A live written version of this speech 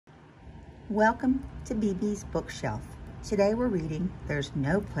Welcome to BeBe's bookshelf. Today we're reading There's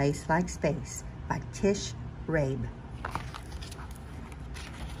No Place Like Space by Tish, Rabe.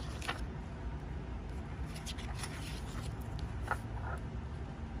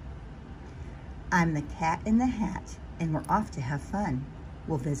 I'm the cat in the hat, and we're off to have fun.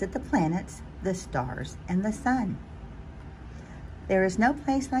 We'll visit the planets, the stars, and the sun. There is no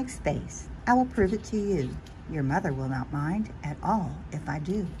place like space. I will prove it to you. Your mother will not mind at all if I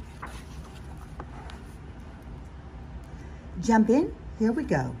do. Jump in, here we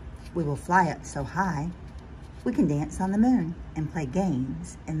go. We will fly up so high. We can dance on the moon and play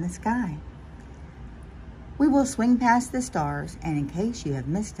games in the sky. We will swing past the stars, and in case you have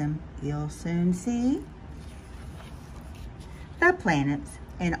missed them, you'll soon see the planets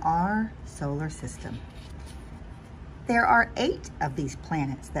in our solar system. There are 8 of these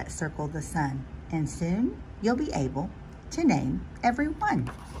planets that circle the sun, and soon you'll be able to name every one.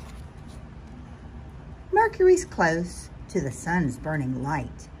 Mercury's close to the sun's burning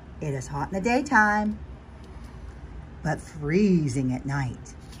light. It is hot in the daytime, but freezing at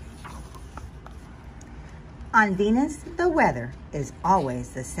night. On Venus, the weather is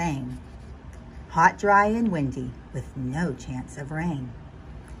always the same. Hot, dry, and windy with no chance of rain.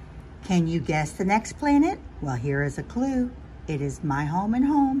 Can you guess the next planet? Well, here is a clue. It is my home and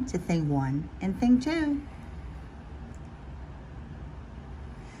home to thing 1 and thing 2.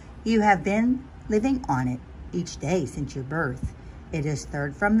 You have been living on it each day since your birth. It is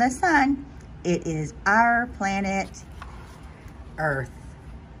third from the sun. It is our planet, Earth.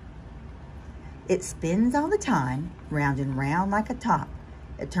 It spins all the time, round and round like a top.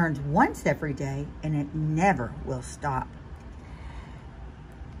 It turns once every day, and it never will stop.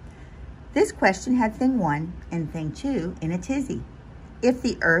 This question had thing 1 and thing 2 in a tizzy. If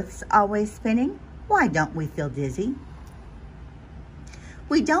the Earth's always spinning, why don't we feel dizzy?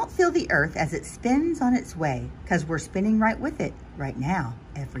 We don't feel the Earth as it spins on its way, because we're spinning right with it right now,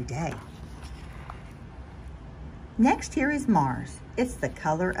 every day. Next here is Mars. It's the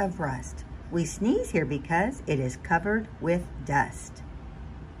color of rust. We sneeze here because it is covered with dust.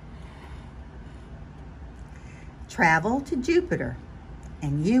 Travel to Jupiter,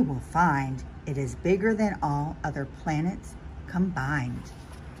 and you will find it is bigger than all other planets combined.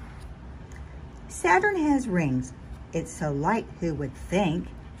 Saturn has rings. It's so light, who would think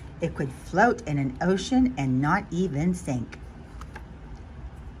it could float in an ocean and not even sink?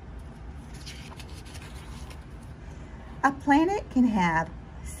 A planet can have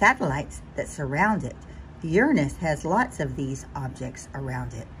satellites that surround it. Uranus has lots of these objects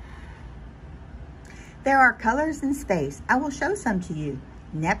around it. There are colors in space. I will show some to you.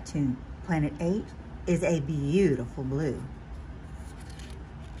 Neptune, planet 8, is a beautiful blue.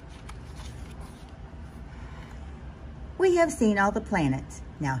 We have seen all the planets.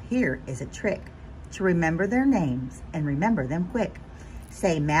 Now here is a trick to remember their names and remember them quick.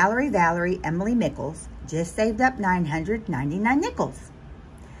 Say Mallory, Valerie, Emily, Mickles just saved up 999 nickels.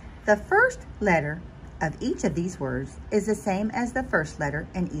 The first letter of each of these words is the same as the first letter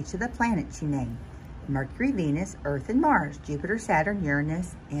in each of the planets you name. Mercury, Venus, Earth, and Mars, Jupiter, Saturn,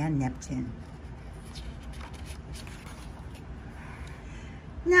 Uranus, and Neptune.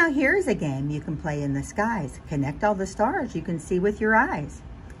 Now here's a game you can play in the skies. Connect all the stars you can see with your eyes.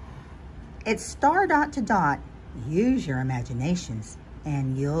 It's star dot to dot. Use your imaginations,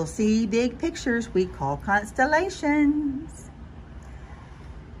 and you'll see big pictures we call constellations.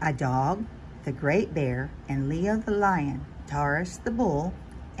 A dog, the great bear, and Leo the lion, Taurus the bull,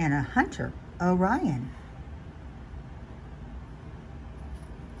 and a hunter, Orion.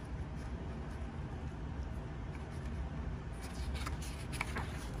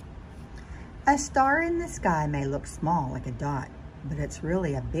 A star in the sky may look small like a dot, but it's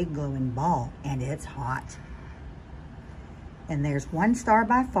really a big glowing ball, and it's hot. And there's one star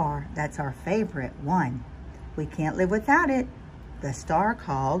by far that's our favorite one. We can't live without it. The star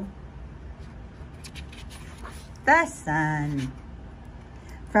called the sun.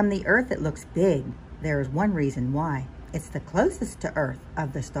 From the Earth it looks big. There is one reason why. It's the closest to Earth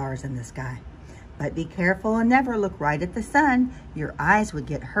of the stars in the sky. But be careful and never look right at the sun. Your eyes would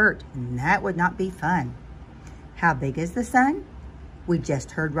get hurt, and that would not be fun. How big is the sun? We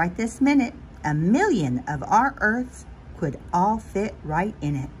just heard right this minute. 1,000,000 of our Earths could all fit right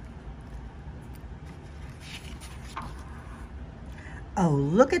in it. Oh,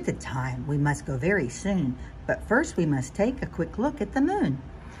 look at the time. We must go very soon. But first we must take a quick look at the moon.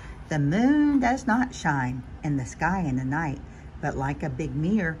 The moon does not shine in the sky in the night, but like a big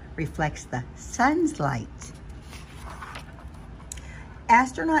mirror reflects the sun's light.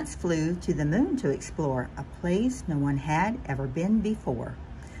 Astronauts flew to the moon to explore a place no one had ever been before.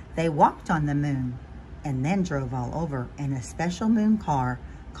 They walked on the moon and then drove all over in a special moon car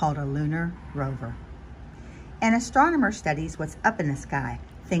called a lunar rover. An astronomer studies what's up in the sky.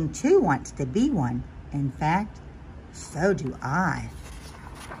 Thing 2 wants to be one. In fact, so do I.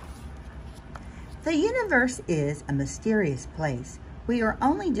 The universe is a mysterious place. We are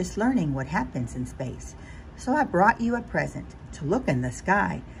only just learning what happens in space. So I brought you a present to look in the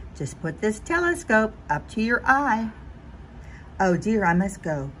sky. Just put this telescope up to your eye. Oh dear, I must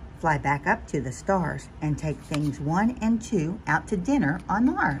go. Fly back up to the stars and take things 1 and 2 out to dinner on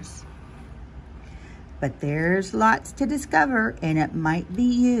Mars. But there's lots to discover, and it might be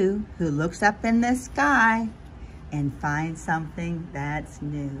you who looks up in the sky and finds something that's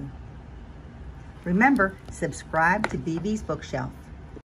new. Remember, subscribe to BeBe's Bookshelf.